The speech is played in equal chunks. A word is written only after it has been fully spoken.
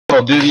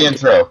Tuttle, do the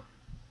intro.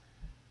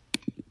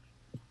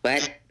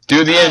 What?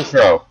 Do the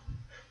intro.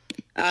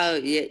 Oh,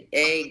 yeah.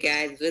 Hey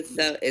guys, what's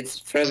up? It's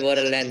Pro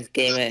Borderlands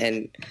Gamer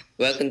and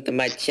welcome to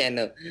my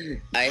channel.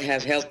 I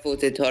have helpful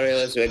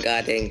tutorials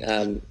regarding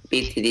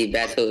BTD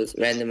battles,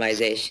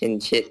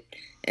 randomization shit,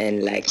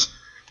 and like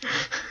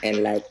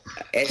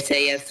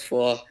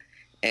SAS4,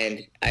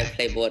 and I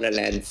play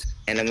Borderlands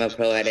and I'm a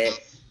pro at it.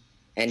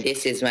 And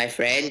this is my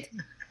friend.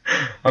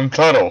 I'm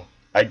Tuttle,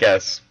 I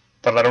guess,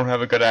 but I don't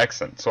have a good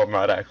accent, so I'm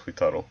not actually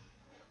Tuttle.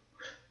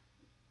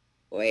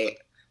 Wait.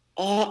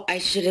 Oh, I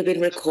should have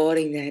been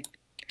recording that.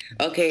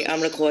 Okay,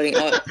 I'm recording.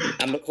 Oh,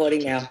 I'm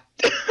recording now.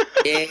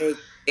 Hey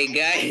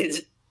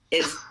guys,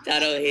 it's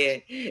Tuttle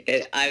here,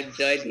 and I'm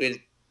joined with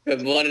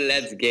from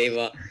Borderlands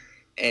Gamer,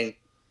 and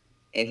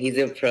he's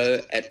a pro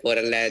at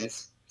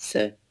Borderlands.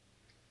 So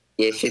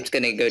yeah, shit's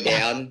gonna go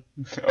down,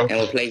 Okay. and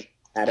we'll play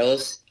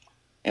battles,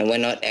 and we're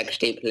not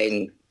actually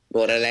playing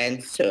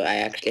Borderlands, so I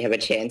actually have a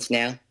chance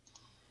now.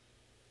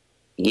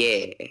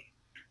 Yeah.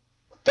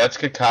 That's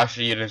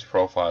Kakashi in his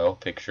profile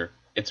picture.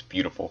 It's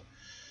beautiful.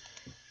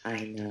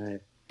 I know.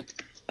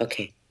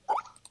 Okay.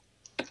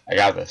 I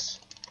got this.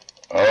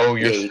 Oh,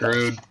 you're Yeah,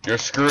 screwed. You're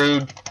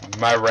screwed.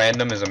 My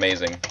random is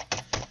amazing.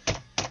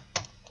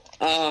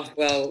 Oh,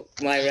 well,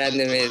 my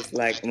random is,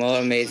 like, more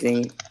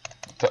amazing.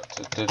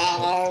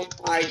 Oh,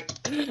 my...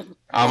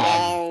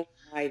 Oh,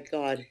 my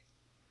God.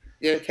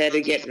 You're about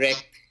to get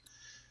wrecked.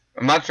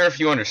 I'm not sure if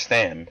you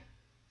understand.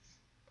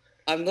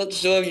 I'm not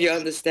sure if you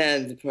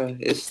understand, bro.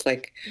 It's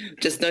like,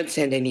 just don't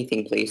send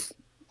anything, please.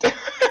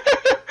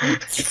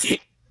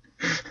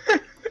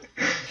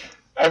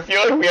 I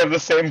feel like we have the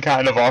same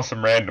kind of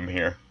awesome random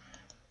here.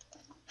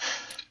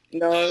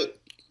 No.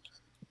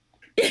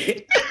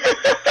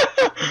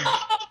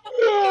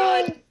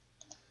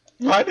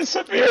 Mine is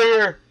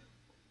superior.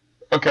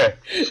 Okay.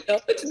 No,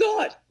 it's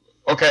not.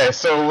 Okay,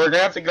 so we're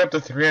gonna have to go up to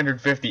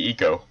 350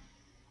 eco.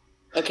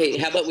 Okay,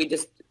 how about we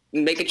just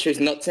make a choice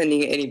not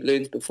sending any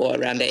balloons before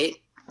round 8?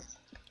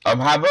 How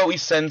about we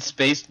send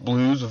spaced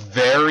blues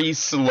very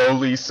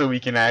slowly so we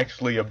can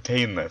actually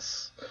obtain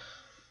this?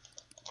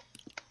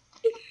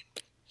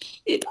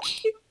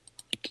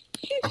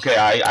 Okay,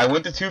 I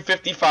went to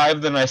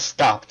 255, then I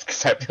stopped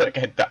because I feel like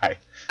I'd die.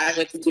 I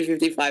went to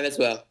 255 as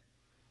well.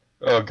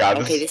 Oh god.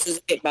 Okay, this is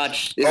a bit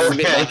much. This is a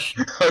bit much.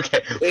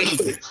 Okay.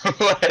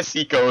 Less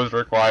eco is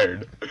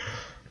required.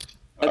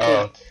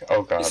 Okay.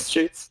 Oh god.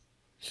 Truce.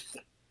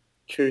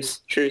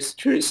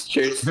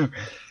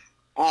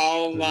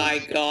 Oh my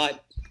god.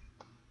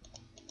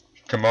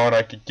 Come on,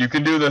 you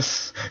can do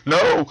this.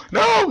 No,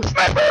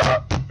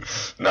 sniper!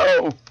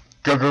 No!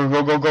 Go. Oh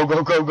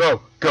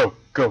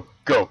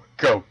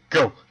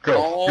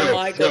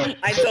my god,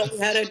 I don't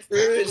have a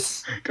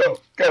truce.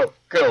 Go.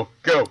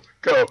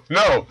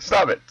 No,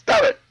 stop it,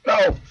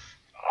 no.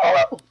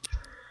 Oh.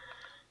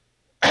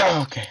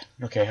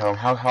 Okay, how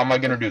am I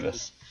gonna do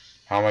this?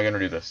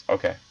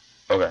 Okay,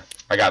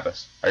 I got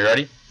this. Are you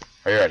ready?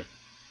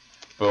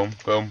 Boom.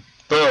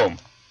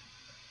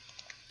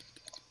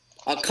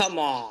 Oh, come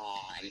on.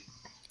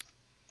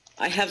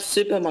 I have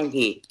Super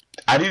Monkey.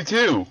 I do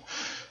too.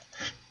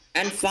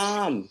 And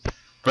Farm.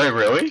 Wait,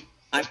 really?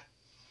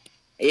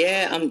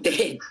 Yeah, I'm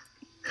dead.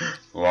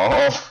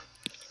 Lol.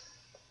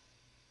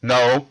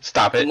 No,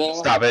 stop it.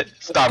 No,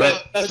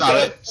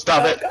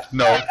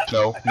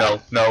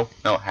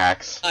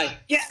 hacks.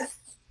 Yes!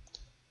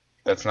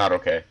 That's not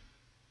okay.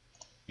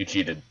 You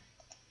cheated.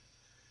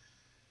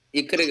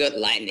 You could have got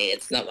lightning,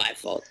 it's not my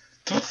fault.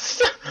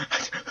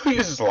 Who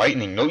uses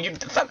lightning? No,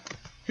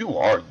 who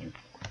are you?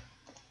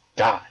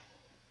 Die.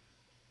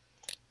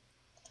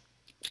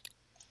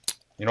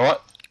 You know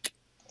what?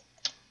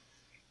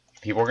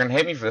 People are gonna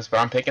hate me for this, but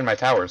I'm picking my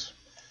towers.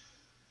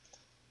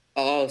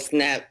 Oh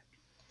snap!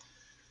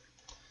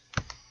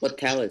 What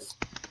towers?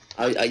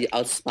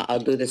 I'll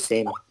do the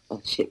same.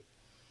 Oh shit!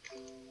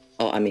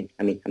 Oh, I mean.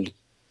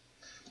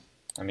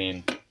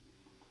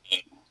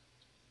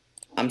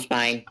 I'm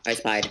spying. I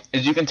spied.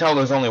 As you can tell,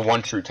 there's only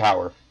one true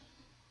tower.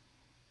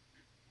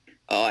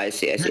 Oh, I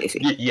see.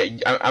 Yeah,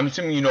 I'm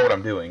assuming you know what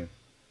I'm doing.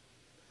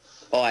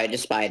 Oh, I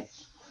just spied.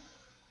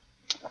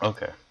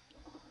 Okay.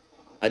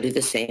 I'll do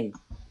the same.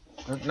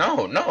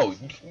 No,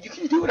 you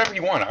can do whatever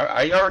you want.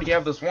 I already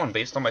have this one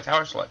based on my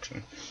tower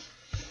selection.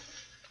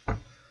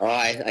 Oh,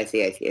 I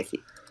see.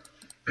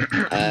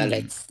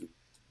 Let's.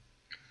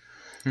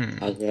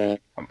 I'll go.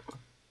 I'm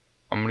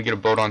gonna get a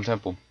boat on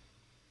temple.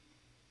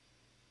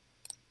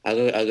 I'll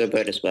go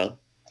bird as well.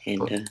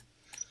 And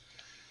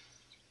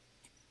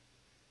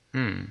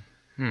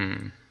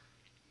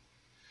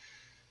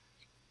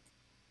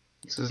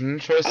This is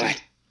interesting.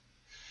 Right.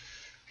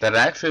 That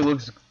actually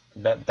looks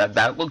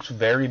that looks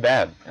very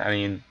bad. I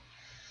mean,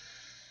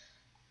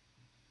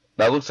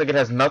 that looks like it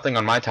has nothing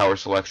on my tower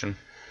selection.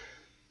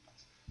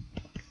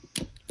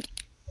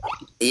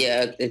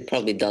 Yeah, it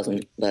probably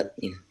doesn't, but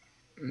yeah.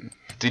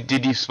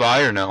 Did you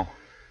spy or no?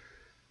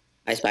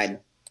 I spied.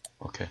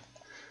 Okay.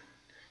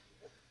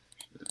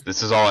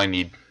 This is all I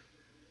need.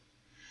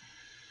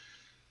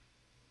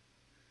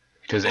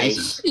 Because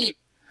aces.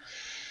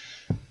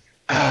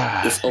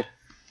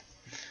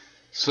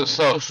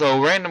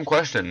 So, random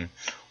question.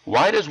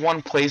 Why does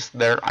one place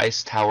their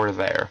ice tower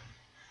there?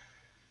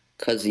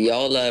 Cause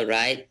YOLO,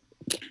 right?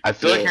 I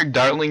feel like Yeah. your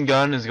dartling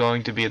gun is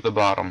going to be at the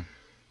bottom.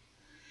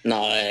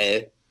 No.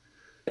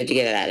 Where'd you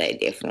get that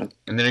idea from?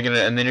 And then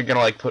you're gonna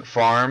like put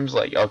farms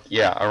like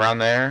yeah, around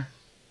there.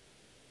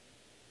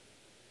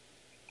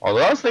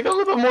 Although I was thinking a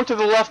little bit more to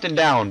the left and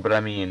down, but I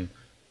mean,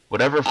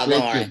 whatever Don't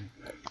floats worry. your.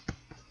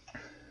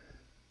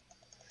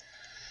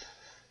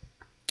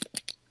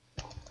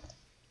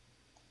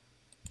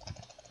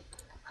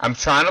 I'm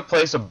trying to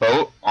place a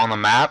boat on the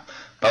map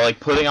by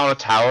like putting out a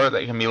tower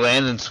that can be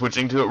landed and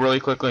switching to it really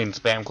quickly and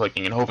spam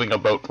clicking and hoping a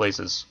boat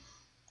places.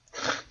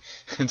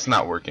 It's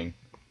not working.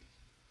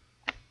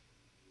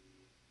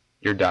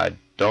 You're died.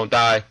 Don't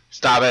die.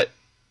 Stop it.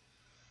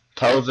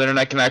 Toad's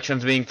internet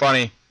connection's being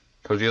funny.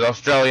 Cause he's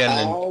Australian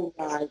and Oh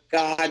my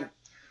god.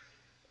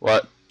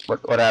 what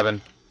happened?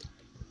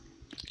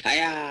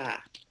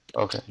 Hiya.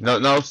 Okay.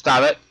 No,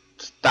 stop it.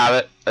 Stop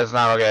it. That's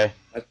not okay.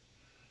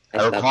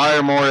 I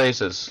require more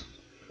aces.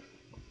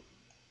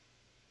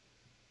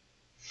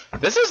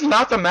 This is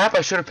not the map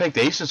I should have picked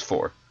aces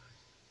for.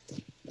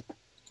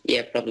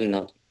 Yeah, probably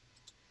not.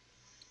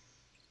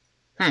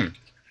 You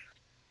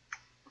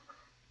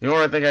know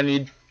what I think I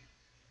need?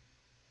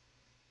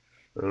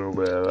 A little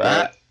bit of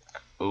that.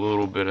 A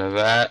little bit of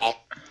that.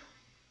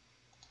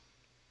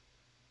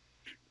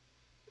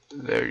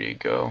 There you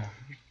go.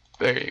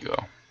 There you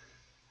go.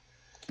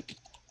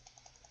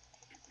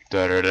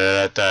 Da da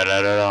da da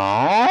da da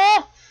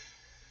da.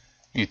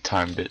 You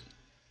timed it.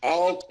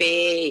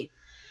 Okay.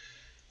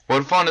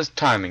 What fun is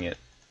timing it?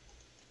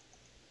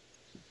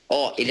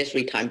 Oh, it just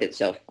retimed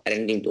itself. I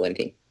didn't even do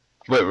anything.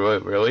 Wait,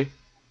 really?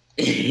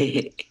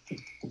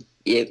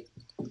 Yep.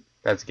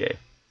 That's gay.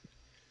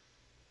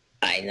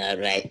 I know,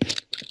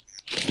 right?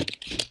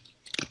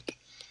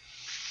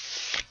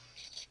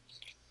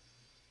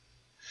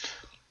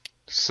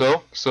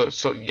 So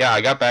yeah, I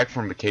got back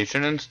from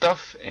vacation and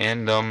stuff,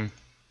 and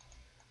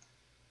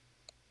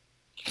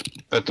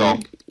that's all.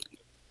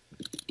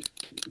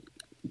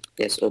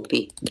 Yes, OP.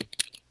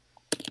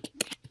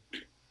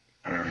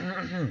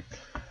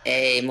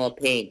 Hey, more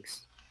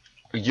pigs.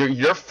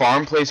 Your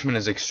farm placement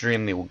is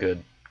extremely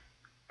good.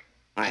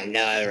 I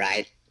know,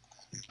 right?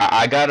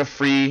 I got a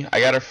free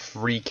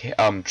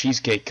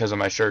cheesecake because of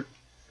my shirt.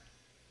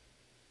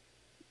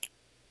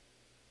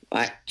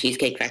 What?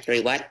 Cheesecake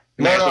Factory, what?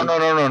 No,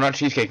 not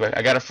cheesecake. But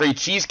I got a free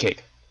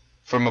cheesecake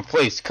from a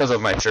place because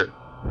of my shirt.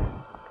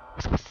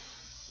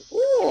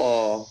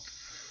 Ooh.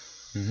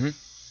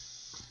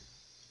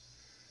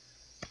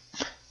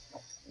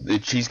 The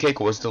cheesecake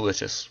was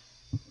delicious.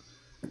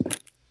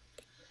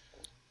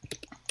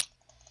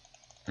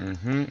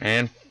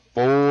 And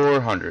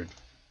 400.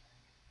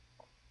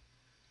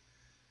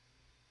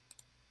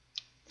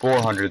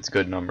 400's a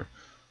good number.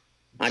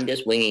 I'm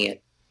just winging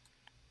it.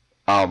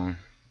 Don't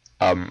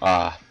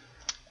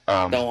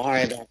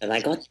worry about it. I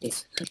got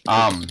this.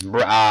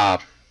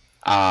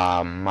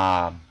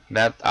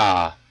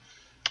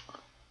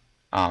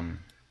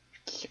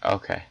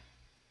 Okay.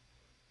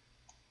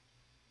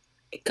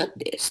 I got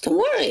this. Don't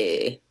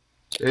worry.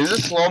 Is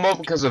it slow-mo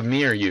because of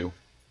me or you?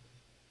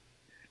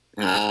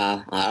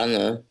 I don't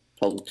know.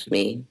 Probably it's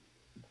me.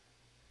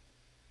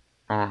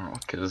 I don't know,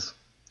 because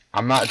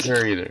I'm not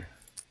sure either.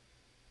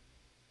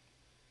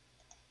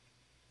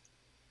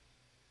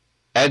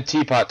 Add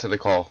teapot to the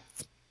call.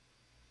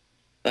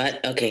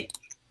 What? Okay.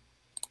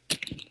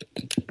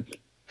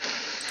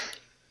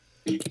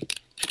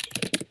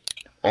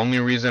 Only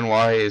reason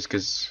why is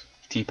because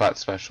teapot's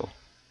special.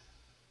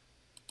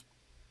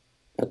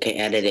 Okay,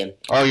 added him.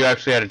 Oh, you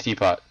actually had a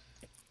teapot.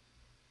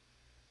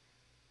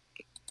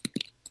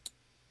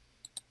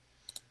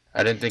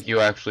 I didn't think you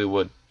actually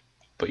would,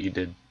 but you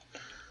did.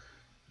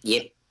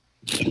 Yep.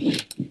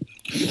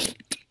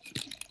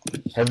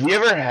 Have you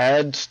ever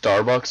had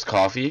Starbucks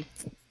coffee?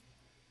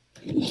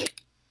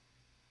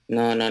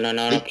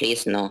 No,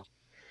 please, no.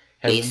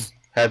 Please.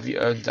 Have you?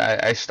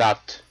 I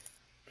stopped.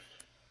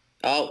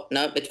 Oh,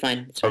 no, it's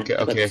fine. It's fine.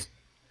 Okay.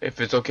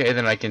 If it's okay,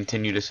 then I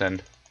continue to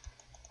send.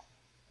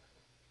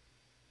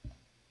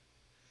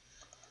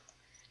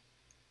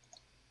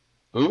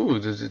 Ooh,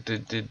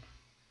 did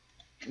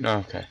no,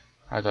 okay.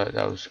 I thought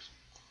that was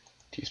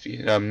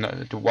TSP.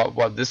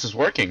 What? This is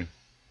working.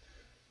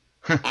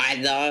 I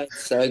know,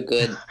 it's so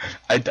good.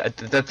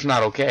 That's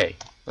not okay.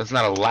 That's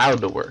not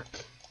allowed to work.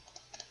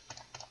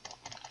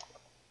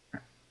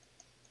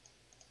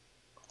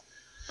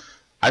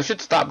 I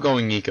should stop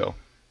going Nico.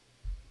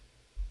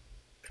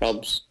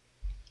 Probs.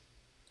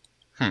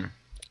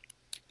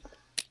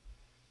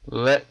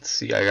 Let's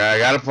see. I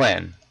got a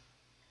plan.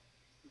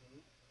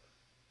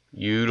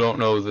 You don't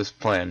know this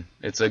plan.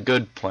 It's a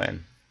good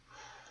plan.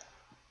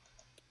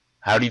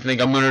 How do you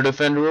think I'm going to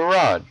defend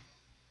Rod?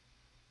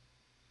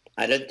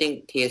 I don't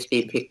think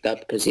TSP picked up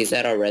because he's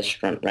at a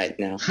restaurant right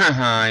now.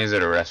 Haha, he's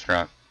at a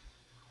restaurant.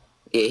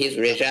 Yeah, he's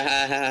rich.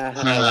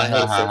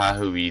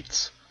 Who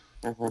eats?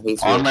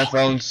 He's On rich. my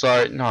phone,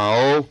 sorry.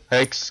 No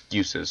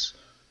excuses.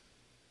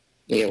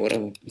 Yeah,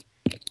 whatever.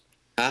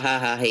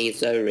 He's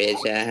so rich.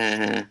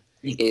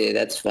 Yeah,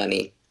 that's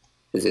funny.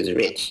 This is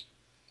rich.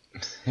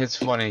 It's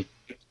funny.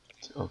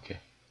 Okay.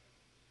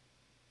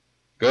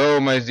 Go,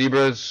 my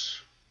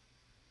zebras.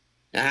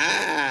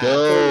 Ah, too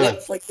Go.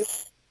 good for you.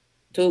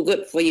 Too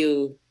good for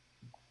you.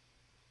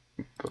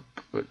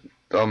 But,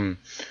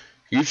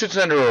 you should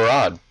send her a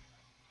rod,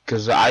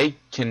 cause I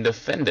can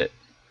defend it.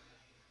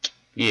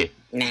 Yeah.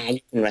 Nah,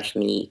 you can rush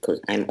me because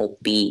I'm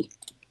OP.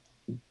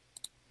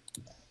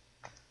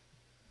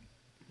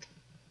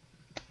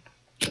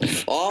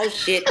 Oh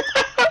shit.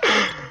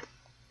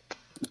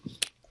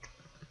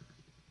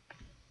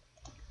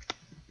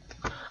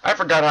 I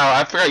forgot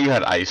you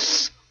had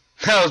ice.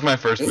 That was my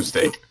first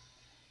mistake.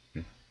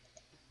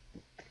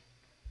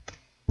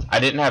 I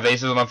didn't have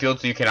aces on the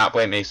field, so you cannot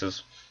blame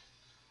aces.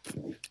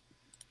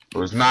 It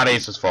was not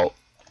Ace's fault.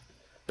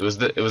 It was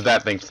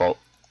that thing's fault.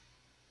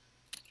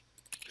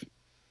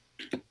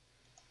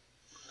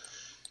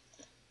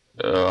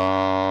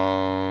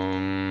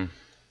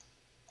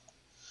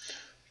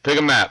 Pick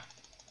a map.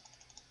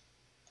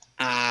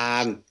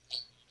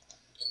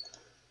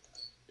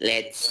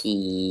 Let's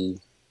see.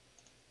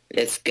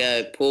 Let's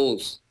go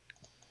pools.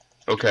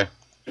 Okay.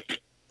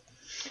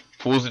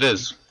 Pools it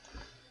is.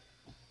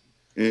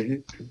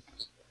 Mhm.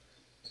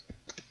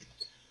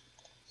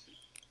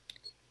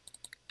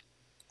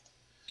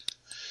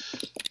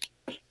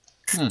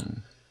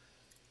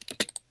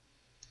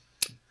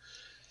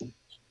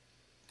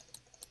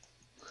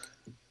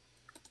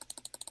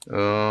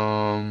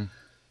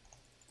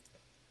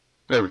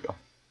 There we go.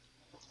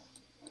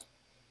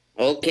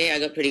 Okay, I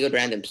got pretty good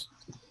randoms.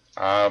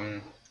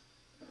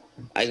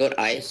 I got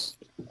ice.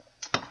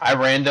 I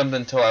randomed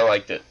until I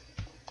liked it.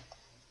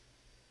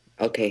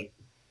 Okay.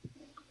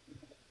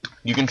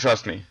 You can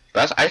trust me.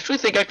 I actually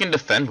think I can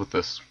defend with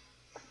this.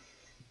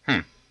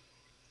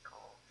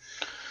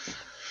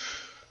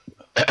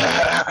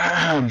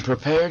 I'm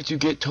prepared to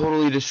get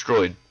totally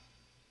destroyed.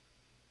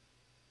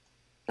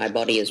 My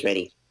body is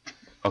ready.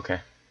 Okay.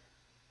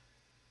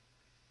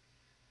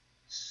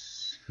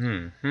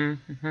 My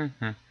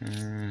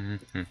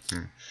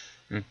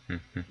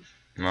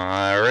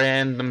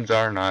randoms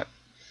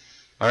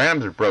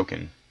are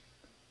broken.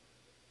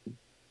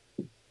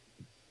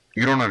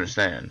 You don't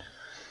understand.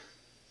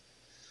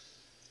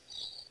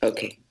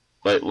 Okay.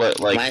 Like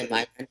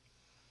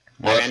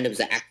My randoms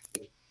are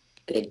actually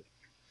good.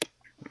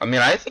 I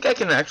mean, I think I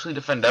can actually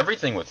defend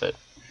everything with it.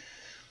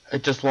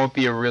 It just won't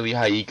be a really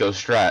high eco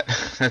strat.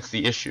 That's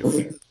the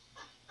issue.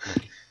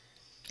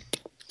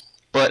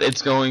 But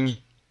it's going...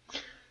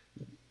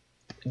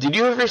 Did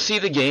you ever see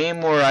the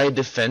game where I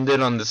defended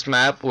on this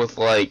map with,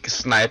 like,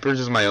 snipers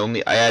as my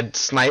only... I had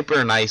sniper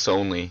and ice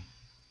only.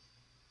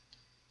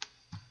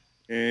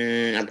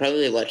 I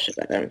probably watched it,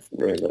 but I don't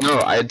remember.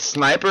 No, I had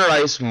sniper,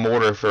 ice,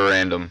 mortar for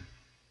random.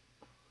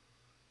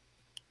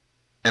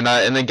 And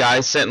the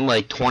guy sent in,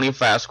 like, 20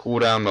 fast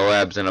cooldown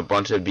Moabs and a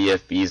bunch of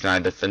BFBs, and I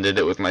defended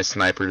it with my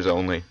snipers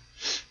only.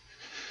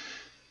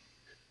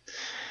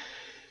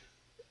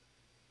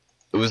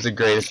 It was the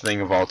greatest thing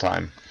of all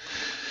time.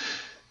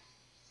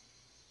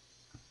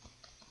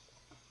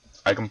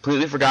 I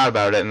completely forgot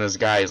about it, and this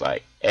guy is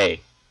like,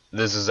 hey,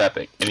 this is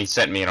epic. And he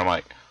sent me, and I'm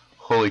like,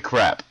 holy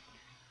crap.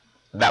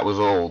 That was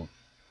old.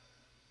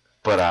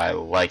 But I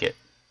like it.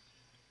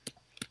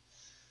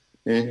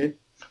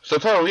 So,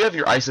 Taro, we have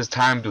your ices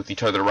timed with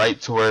each other,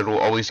 right? So where it will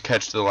always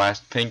catch the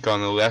last pink on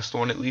the last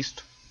one, at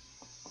least?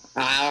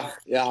 Yeah,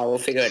 we'll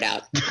figure it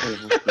out.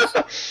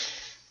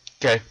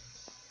 Okay.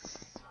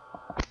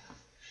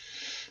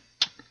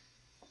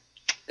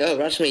 Go,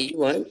 rush me. You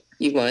won't.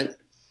 You won't.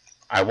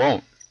 I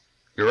won't.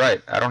 You're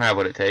right. I don't have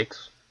what it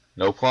takes.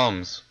 No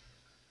plums.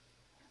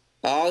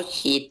 Oh,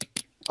 shit.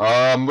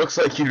 Looks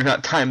like you do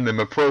not time them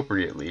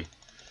appropriately.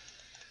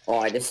 Oh,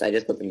 I just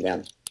put them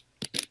down.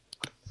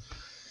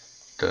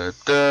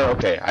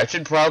 Okay, I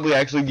should probably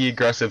actually be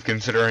aggressive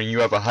considering you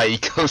have a high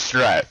eco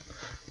strat.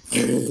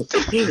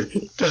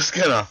 Just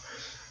gonna...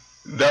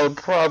 That would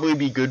probably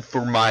be good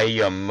for my,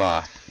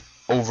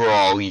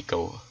 overall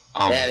eco.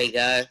 There we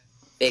go.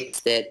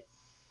 Fixed it.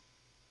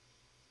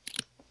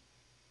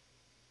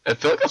 I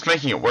feel like that's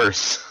making it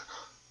worse.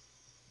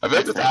 I feel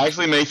like it's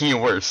actually making it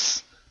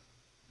worse.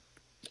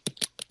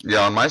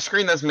 Yeah, on my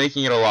screen that's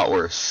making it a lot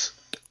worse.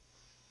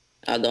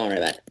 Oh, don't worry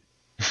about it.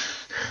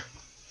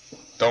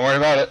 Don't worry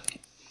about it.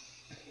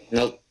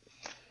 Nope.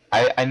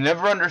 I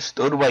never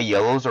understood why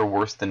yellows are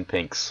worse than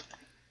pinks.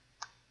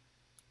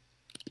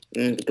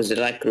 Because they're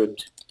like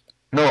grouped.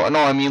 No,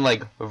 I mean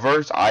like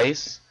verse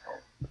ice,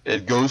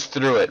 it goes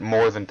through it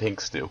more than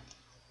pinks do.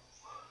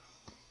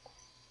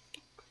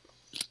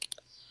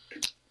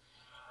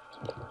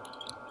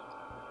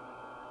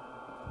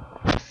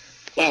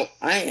 Well,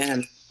 I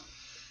am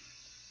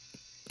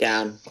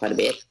down quite a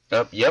bit.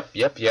 Yep,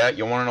 yeah.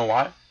 You wanna know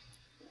why?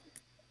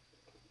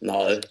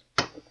 No.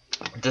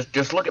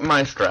 Just look at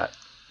my strat.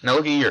 Now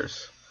look at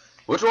yours.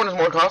 Which one is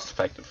more cost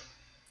effective?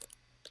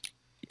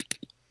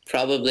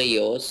 Probably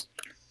yours.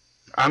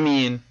 I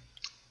mean,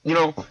 you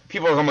know,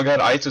 people are like, oh my god,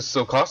 ice is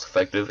so cost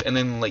effective, and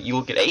then like you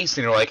look at ace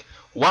and you're like,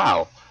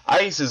 wow,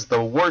 ice is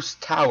the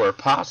worst tower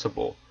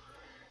possible.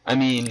 I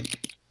mean,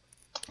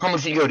 How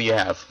much ego do you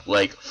have?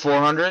 Like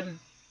 400?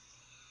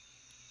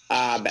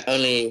 But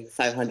only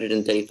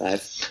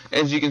 535.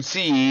 As you can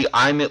see,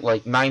 I'm at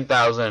like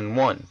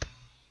 9,001.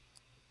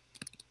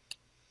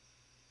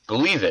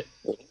 Believe it.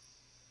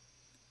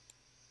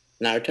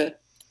 Naruto?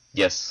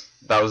 Yes,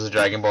 that was a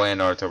Dragon Ball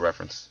and Naruto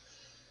reference.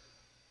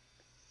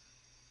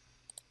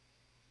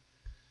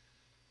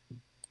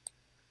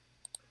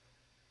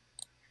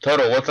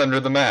 Tuttle, what's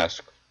under the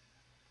mask?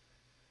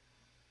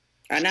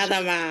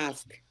 Another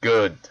mask!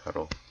 Good,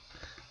 Tuttle.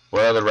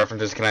 What other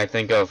references can I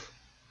think of?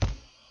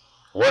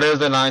 What is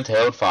the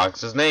nine-tailed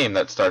fox's name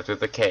that starts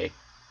with a K?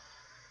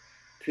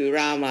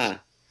 Kurama.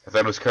 I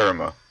thought it was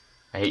Kurama.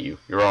 I hate you.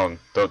 You're wrong.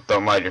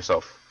 Don't lie to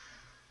yourself.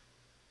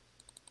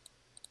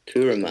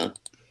 Kurama.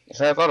 That's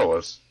how I thought it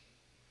was.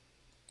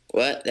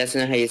 What? That's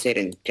not how you say it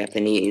in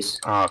Japanese.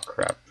 Oh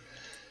crap.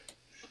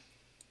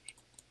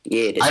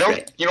 Yeah, that's I don't.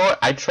 right. You know what?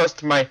 I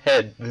trust my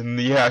head than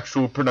the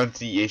actual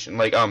pronunciation.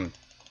 Like I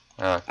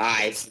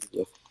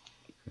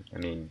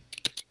mean,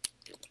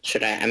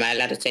 am I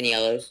allowed to send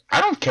yellows? I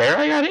don't care.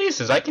 I got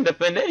aces. I can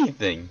defend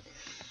anything.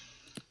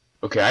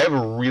 Okay, I have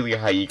a really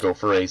high ego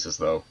for aces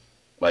though.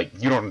 Like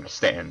you don't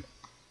understand.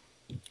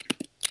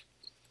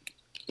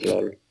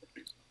 Lol.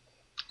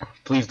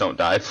 Please don't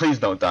die. Please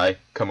don't die.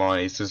 Come on,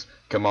 aces.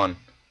 Come on.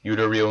 You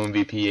the real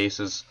MVP,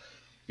 aces.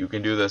 You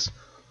can do this.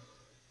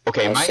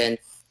 Okay, I'll send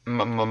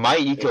my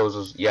ecos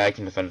is yeah, I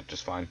can defend it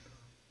just fine.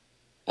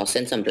 I'll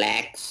send some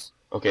blacks.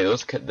 Okay,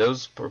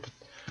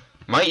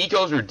 my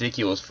eco is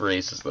ridiculous for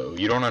aces though.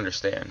 You don't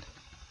understand.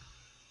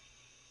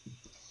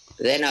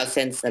 Then I'll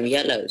send some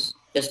yellows.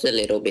 Just a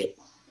little bit.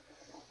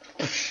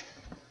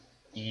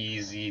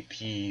 Easy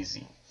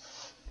peasy.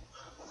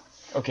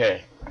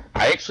 Okay,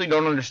 I actually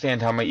don't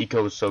understand how my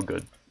eco is so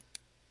good.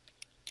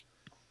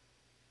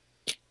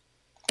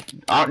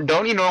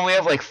 Don't you normally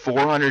have like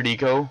 400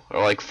 eco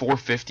or like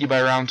 450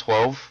 by round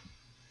 12?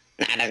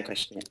 Nah, don't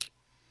question it.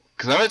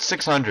 Cause I'm at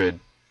 600.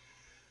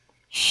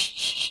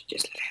 Shh,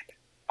 just let it happen.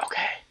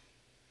 Okay.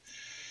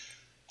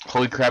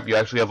 Holy crap! You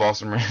actually have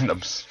awesome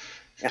randoms.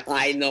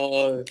 I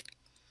know.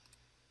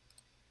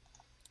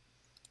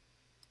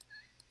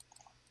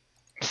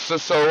 So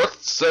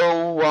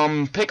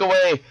pick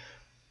away.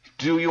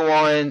 Do you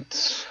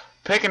want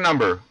pick a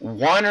number,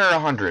 1 or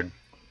 100?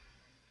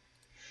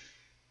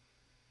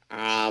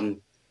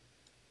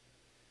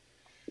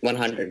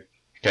 100.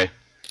 Okay.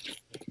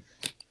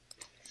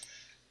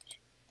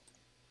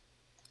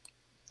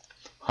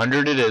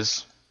 100 it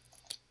is.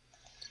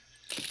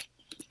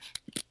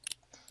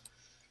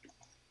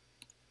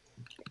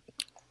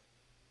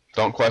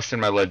 Don't question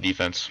my lead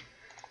defense.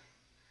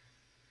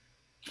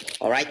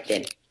 Alright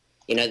then.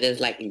 You know there's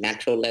like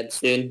natural lead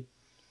soon.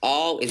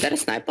 Oh, is that a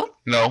sniper?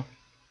 No.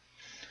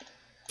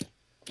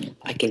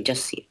 I can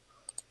just see it.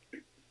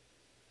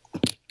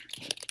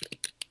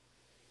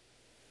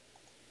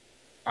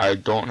 I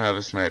don't have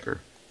a sniper.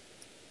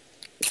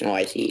 Oh,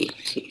 I see.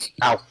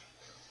 Ow.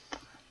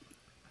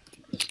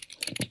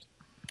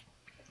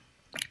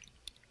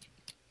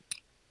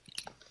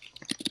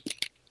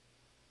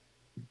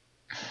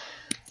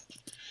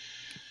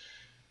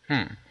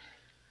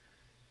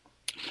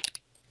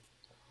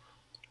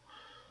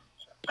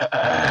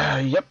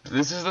 Yep,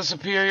 this is the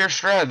superior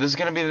strat. This is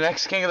gonna be the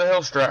next King of the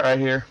Hill strat right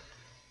here.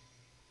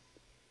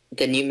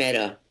 The new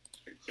meta.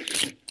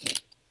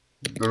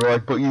 They're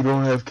like, but you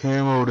don't have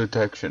camo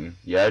detection.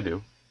 Yeah, I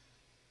do.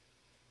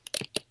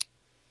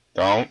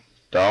 Don't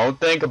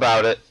think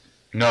about it.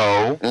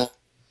 No.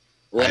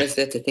 What is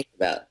there to think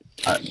about?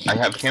 I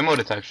have camo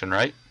detection,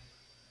 right?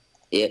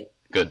 Yeah.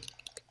 Good.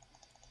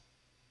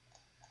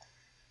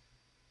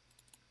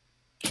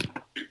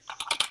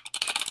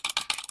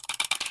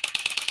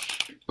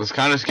 This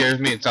kind of scares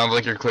me. It sounds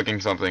like you're clicking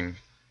something.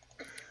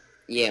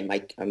 Yeah,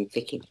 I'm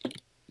thinking.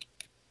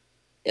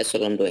 That's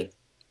what I'm doing.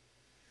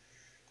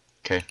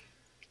 Okay.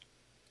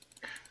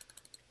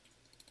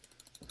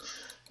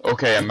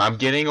 Okay, I'm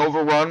getting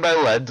overrun by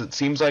leads. It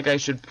seems like I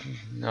should.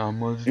 Yeah,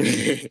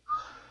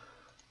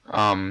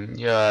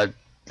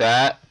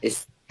 that.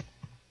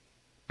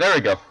 There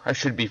we go. I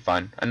should be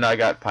fine. And I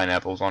got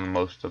pineapples on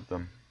most of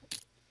them.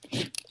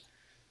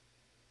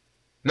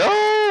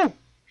 No!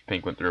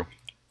 Pink went through.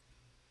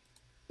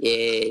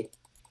 Yay.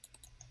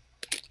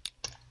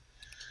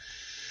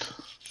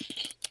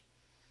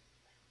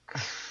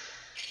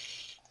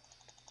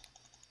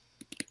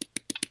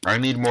 I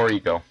need more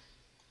eco.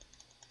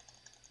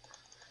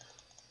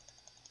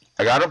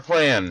 I got a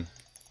plan.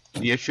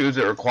 The issue is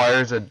it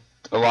requires a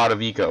lot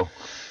of eco.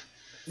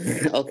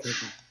 Okay.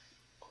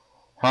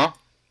 Huh?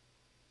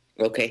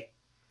 Okay.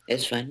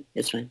 It's fine.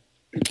 It's fine.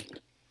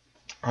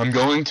 I'm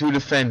going to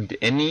defend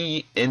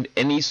any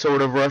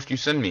sort of rush you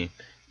send me,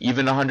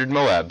 even 100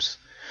 Moabs.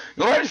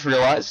 You know what I just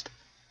realized?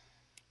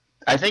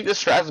 I think this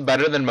strat's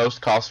better than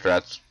most cost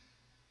strats.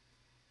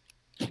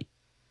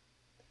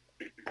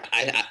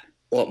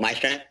 What, my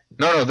strat?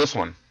 No, this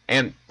one.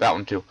 And that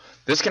one too.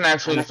 This can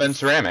actually defend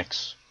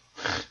ceramics.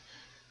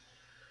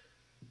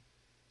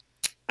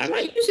 I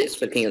might use this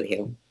for King of the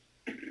Hill.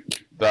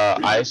 The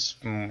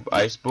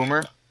ice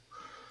boomer?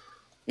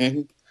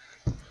 Mm-hmm.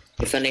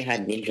 If only I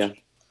had ninja.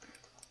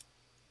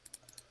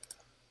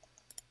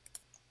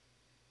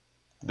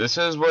 This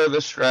is where the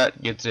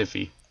strat gets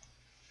iffy.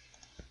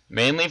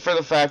 Mainly for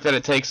the fact that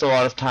it takes a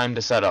lot of time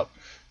to set up.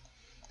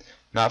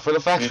 Not for the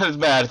fact that it's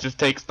bad, it just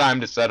takes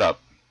time to set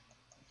up.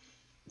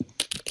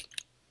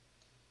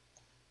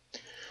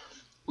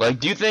 Like,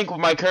 do you think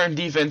my current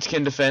defense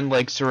can defend,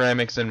 like,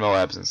 ceramics and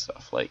Moabs and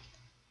stuff? Like,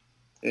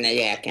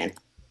 Yeah, I can.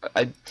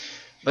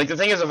 Like, the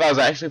thing is, if I was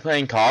actually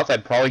playing Koth,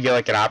 I'd probably get,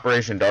 like, an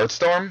Operation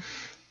Dartstorm.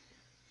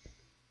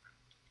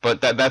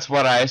 But that's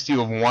what I asked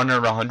you of 1 or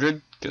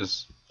 100,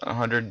 because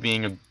 100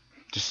 being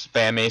just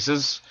spam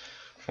aces.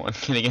 1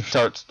 getting a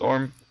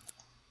Dartstorm.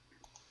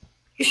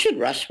 You should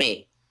rush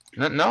me.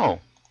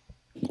 No.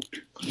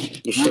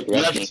 You should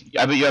rush me.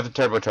 I bet you have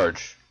to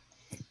turbocharge.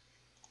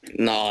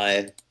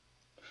 No.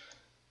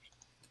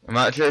 I'm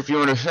not sure if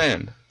you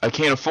understand. I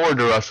can't afford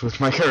to rush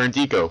with my current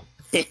eco.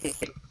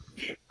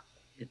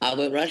 I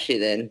will rush you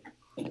then.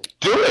 Do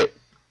it!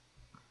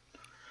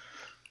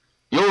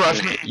 You'll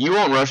rush me. You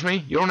won't rush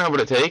me. You don't have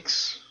what it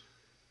takes.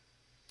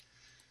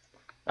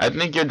 I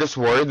think you're just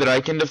worried that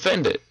I can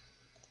defend it.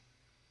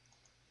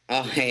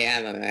 Oh, I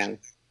am.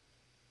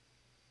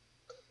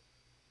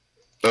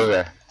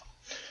 Okay.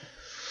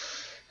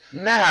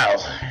 Now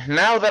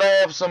that I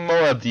have some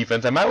Moab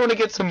defense, I might want to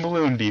get some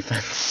balloon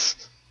defense.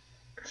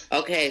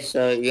 Okay,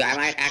 so I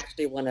might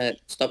actually want to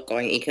stop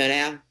going eco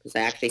now, because I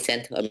actually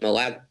sent a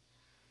Moab.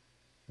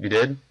 You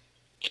did?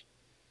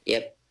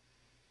 Yep.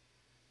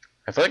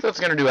 I feel like that's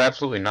going to do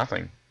absolutely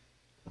nothing.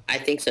 I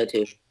think so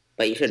too,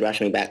 but you should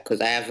rush me back,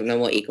 because I have no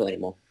more eco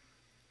anymore.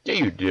 Yeah,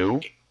 you do.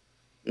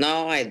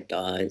 No, I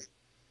don't.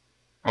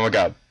 Oh my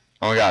god.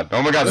 Oh my god.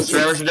 Oh my god, the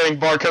ceramics are getting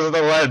far because of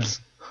the leads.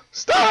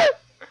 Stop!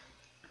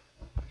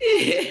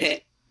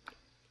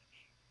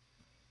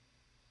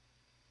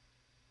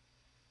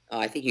 Oh,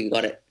 I think you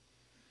got it.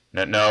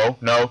 No,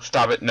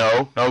 stop it.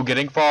 No,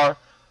 getting far.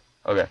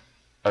 Okay.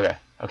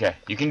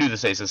 You can do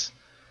this, aces.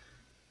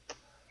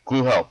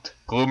 Glue helped.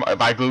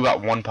 My glue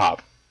got 1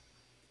 pop.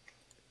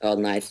 Oh,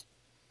 nice.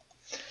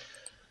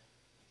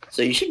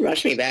 So you should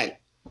rush me back.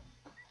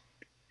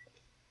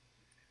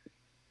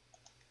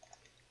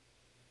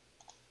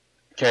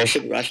 Okay. You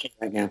should rush me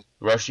right now.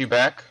 Rush you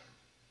back?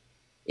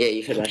 Yeah,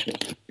 you should rush me.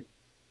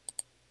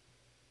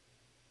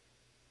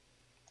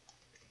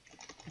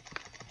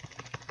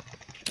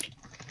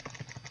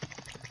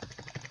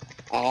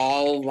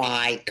 Oh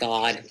my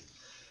god.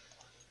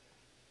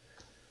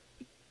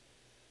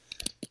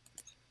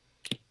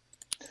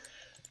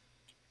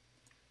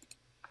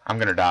 I'm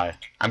gonna die.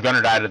 I'm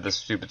gonna die to this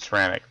stupid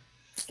ceramic.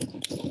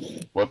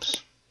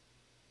 Whoops.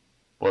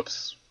 I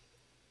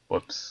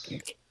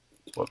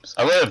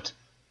lived!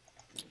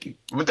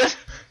 What the?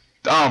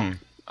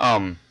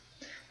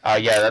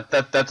 Yeah,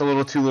 that's a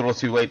little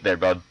too late there,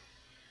 bud.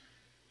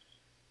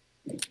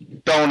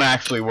 Don't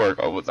actually work.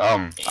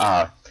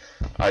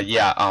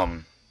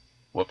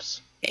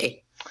 Whoops.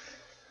 Hey,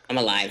 I'm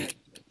alive.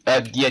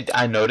 Yeah,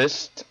 I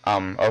noticed.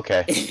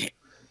 Okay.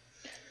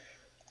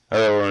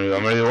 I'm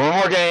gonna do 1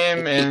 more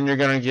game, and you're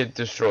gonna get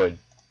destroyed.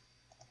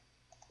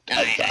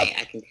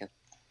 I can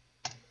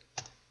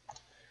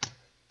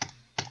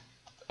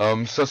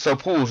tell. So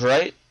pools,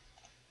 right?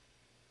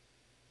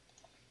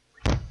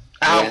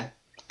 Ow! Yeah.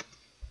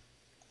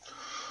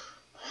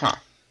 Huh.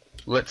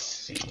 Let's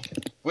see.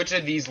 Which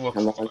of these looks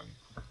Come on. fun?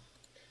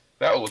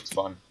 That looks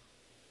fun.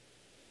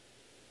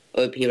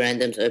 OP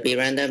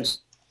randoms.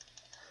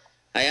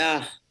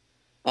 Hiya.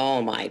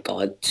 Oh my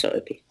god, so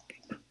OP.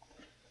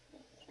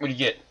 What do you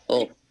get?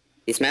 Oh,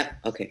 this map?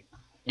 Okay.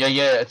 Yeah,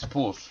 it's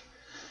pools.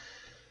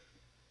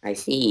 I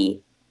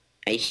see.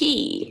 I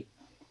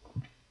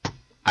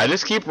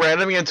just keep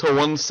randoming until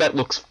one set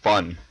looks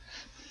fun.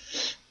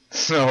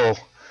 So...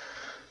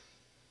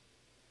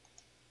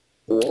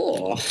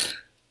 Whoa.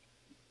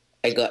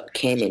 I got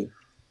cannon.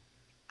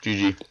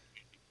 GG.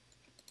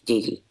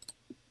 GG.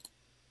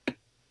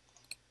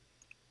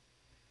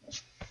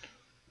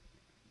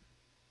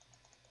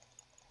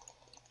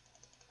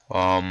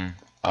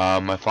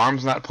 My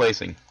farm's not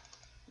placing.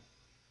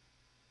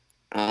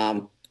 Hi,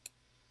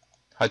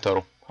 Hi,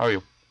 Total. How are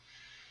you?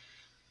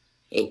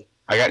 hey.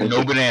 I got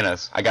no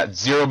bananas. I got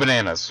 0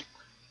 bananas.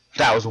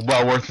 That was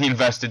well worth the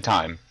invested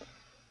time.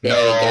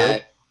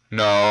 There we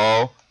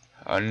No.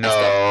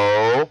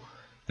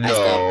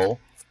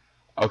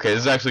 Okay, this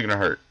is actually gonna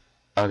hurt.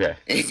 Okay.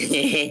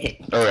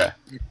 go. Okay.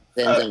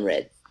 Send some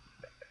red.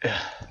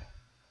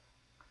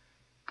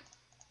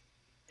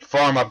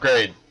 Farm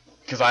upgrade.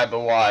 Because I have the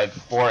live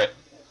for it.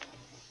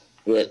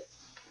 Good.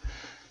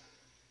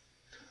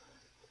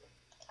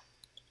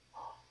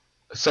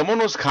 Someone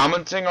was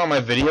commenting on my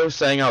video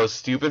saying I was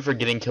stupid for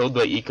getting killed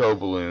by eco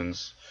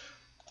balloons.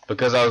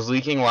 Because I was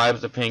leaking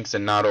lives to pinks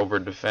and not over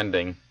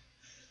defending.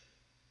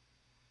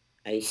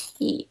 I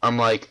see. I'm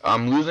like,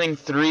 I'm losing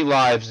 3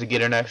 lives to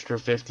get an extra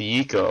 50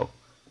 eco.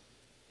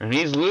 And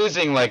he's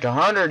losing like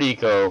 100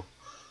 eco.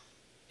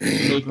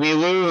 Make me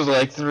lose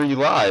like 3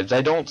 lives.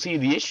 I don't see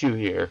the issue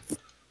here.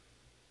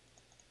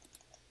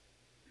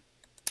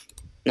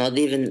 Not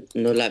even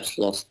no lives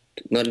lost.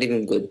 Not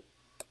even good.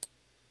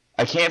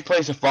 I can't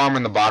place a farm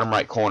in the bottom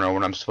right corner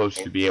when I'm supposed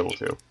to be able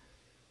to.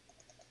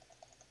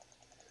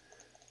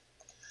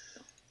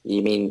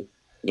 You mean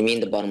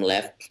the bottom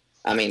left?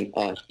 I mean,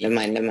 oh, never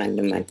mind.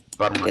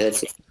 Bottom Yeah,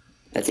 right.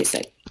 that's his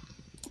side.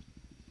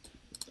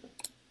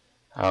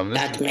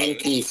 That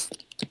monkeys.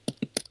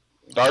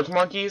 Dart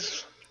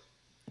monkeys?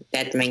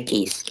 That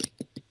monkeys.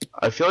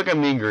 I feel like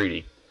I'm being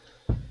greedy.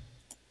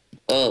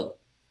 Oh,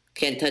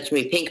 can't touch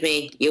me. Pink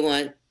me. You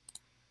want?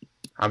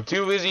 I'm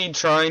too busy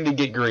trying to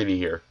get greedy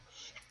here.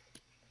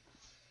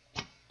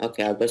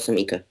 Okay, I'll put some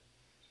eco.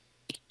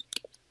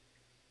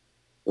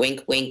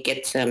 Wink, wink,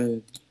 get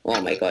some...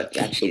 Oh my god,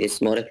 actually, this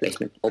is more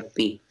replacement. OP.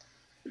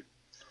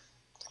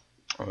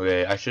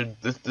 Okay, I should...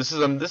 This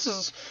is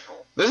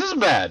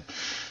bad.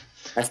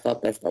 I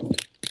stopped.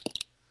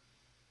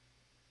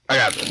 I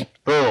got this.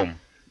 Boom.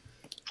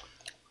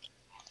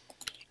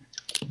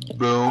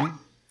 Boom.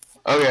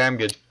 Okay, I'm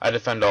good. I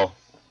defend all.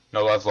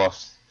 No lives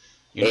lost.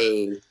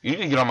 You need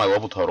to get on my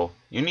level total.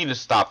 You need to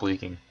stop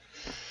leaking.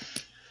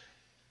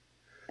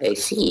 I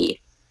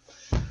see.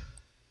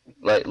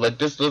 Like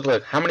just look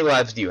like how many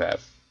lives do you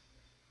have?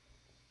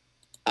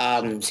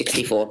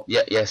 64.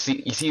 Yeah,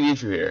 see you see the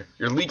issue here.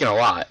 You're leaking a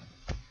lot.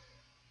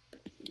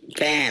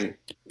 Bam.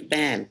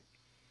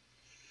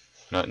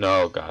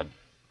 No, God.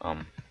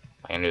 I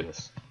can do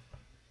this.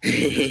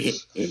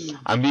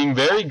 I'm being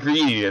very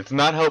greedy. It's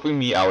not helping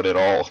me out at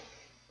all.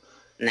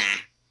 Nah.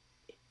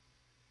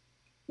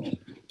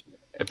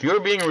 If you were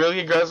being really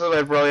aggressive,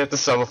 I'd probably have to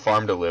sell a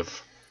farm to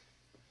live.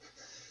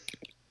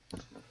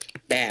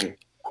 Bam.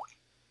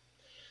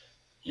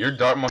 Your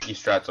Dart Monkey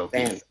strat's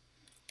okay. Bam.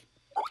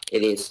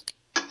 It is.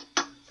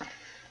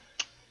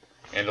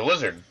 And a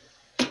lizard.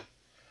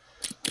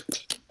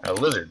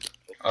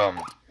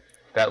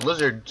 That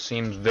lizard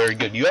seems very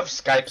good. You have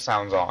Skype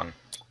sounds on.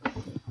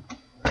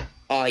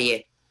 Oh, yeah.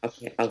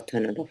 Okay, I'll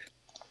turn it off.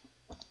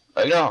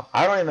 No,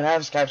 I don't even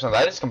have Skype sounds.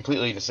 I just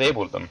completely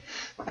disabled them.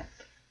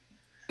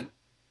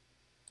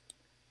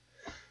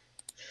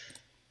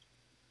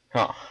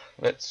 Huh.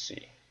 Let's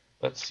see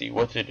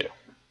what to do.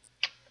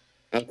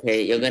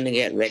 Okay, you're gonna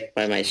get wrecked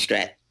by my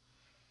strat.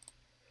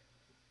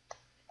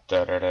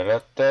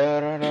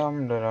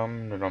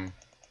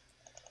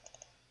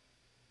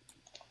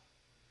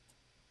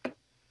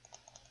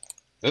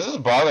 This is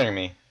bothering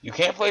me. You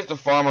can't place the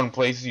farm on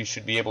places you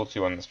should be able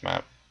to on this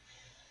map.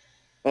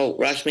 Oh,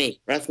 rush me.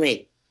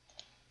 Okay,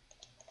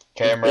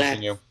 I'm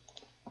rushing you.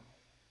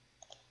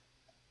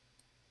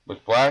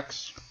 With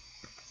blacks?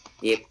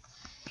 Yep.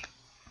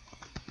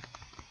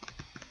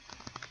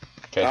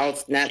 Okay. Oh,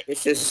 snap.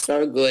 This is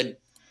so good.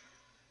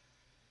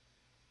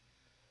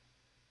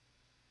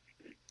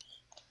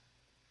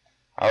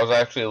 I was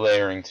actually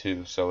layering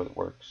too, so it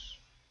works.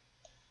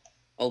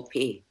 OP.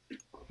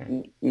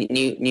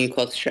 New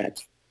cloth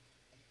strats.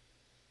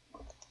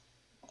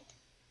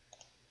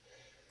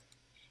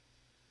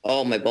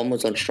 Oh, my bomb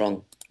was on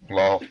strong.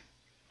 Lol.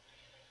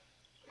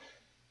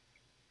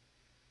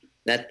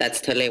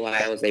 That's totally why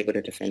I was able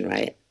to defend,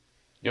 right?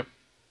 Yep.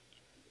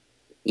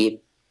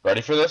 Yep.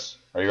 Ready for this?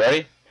 Are you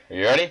ready?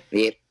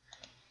 Yep.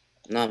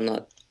 No, I'm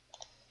not.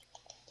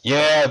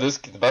 Yeah,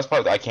 the best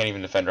part, I can't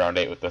even defend round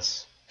 8 with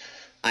this.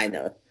 I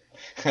know.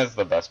 That's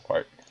the best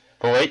part.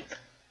 But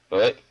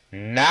wait.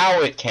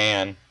 Now it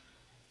can.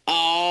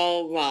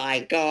 Oh my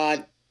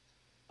god.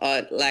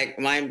 Like,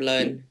 mind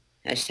blown.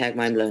 Hashtag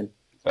mind blown.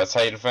 That's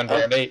how you defend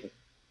round 8.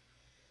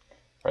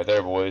 Right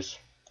there, boys.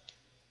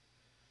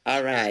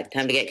 Alright,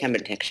 time to get camera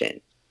detection.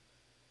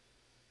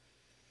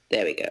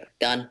 There we go.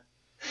 Done.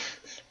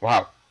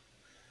 Wow.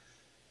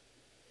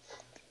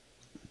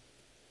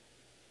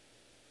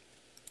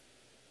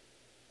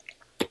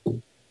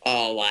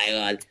 Oh my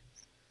god.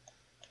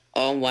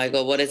 Oh my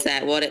god, what is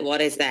that?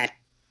 What is that?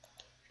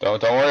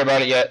 Don't worry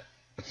about it yet.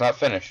 It's not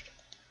finished.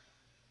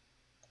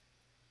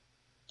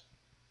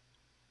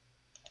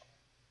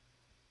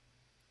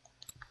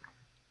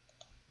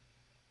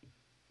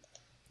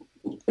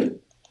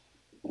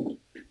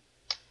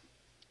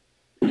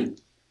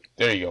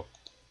 There you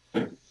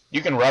go.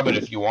 You can rub it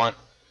if you want.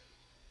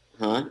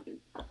 Huh?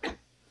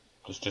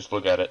 Just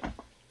look at it.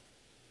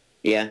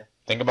 Yeah.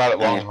 Think about it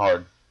long and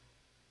hard.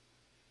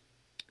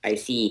 I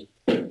see.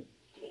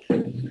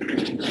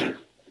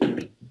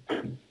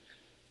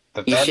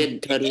 You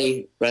should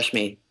totally rush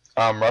me.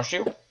 Rush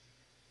you?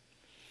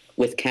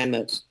 With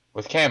camos.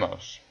 With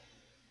camos?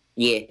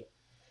 Yeah.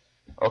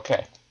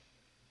 Okay.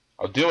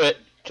 I'll do it,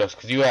 just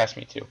because you asked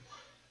me to.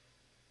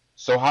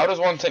 So how does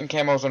one sit in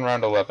camos in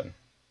round 11?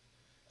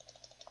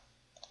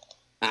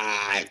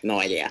 I have no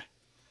idea.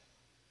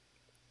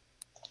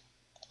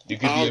 You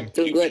could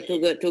be too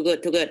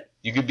good.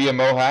 You could be a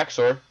Mohax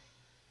or...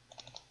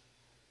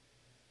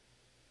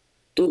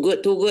 Too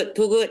good.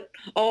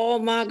 Oh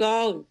my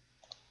god.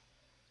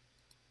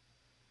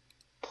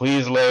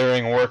 Please,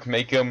 layering work.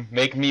 Make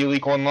me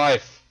leak one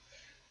life.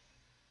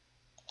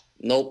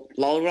 Nope.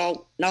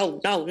 Roll. No.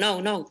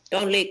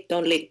 Don't leak.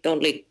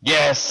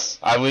 Yes!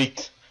 I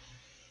leaked.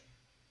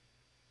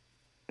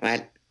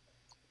 Right.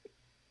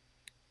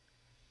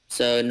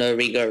 So no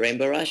Rigo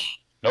Rainbow Rush?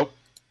 Nope.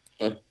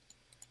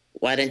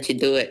 Why didn't you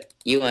do it?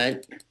 You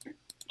weren't.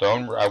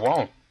 I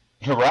won't.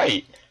 You're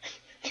right.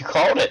 You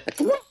called it.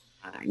 Come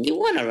on. You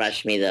want to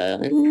rush me, though.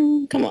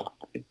 Come on.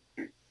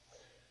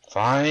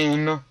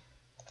 Fine.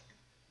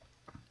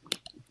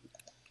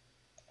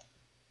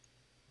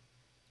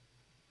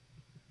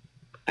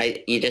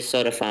 You just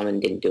saw the farm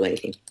and didn't do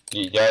anything.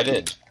 Yeah, I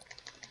did.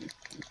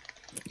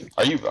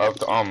 Are you,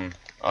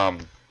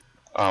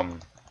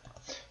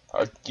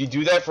 you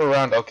do that for a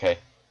round? Okay.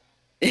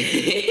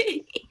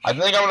 I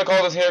think I'm gonna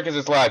call this here because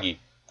it's laggy.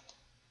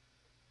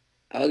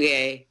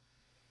 Okay.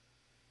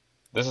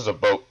 This is a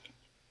boat.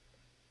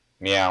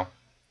 Meow.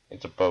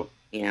 It's a boat.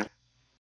 Yeah.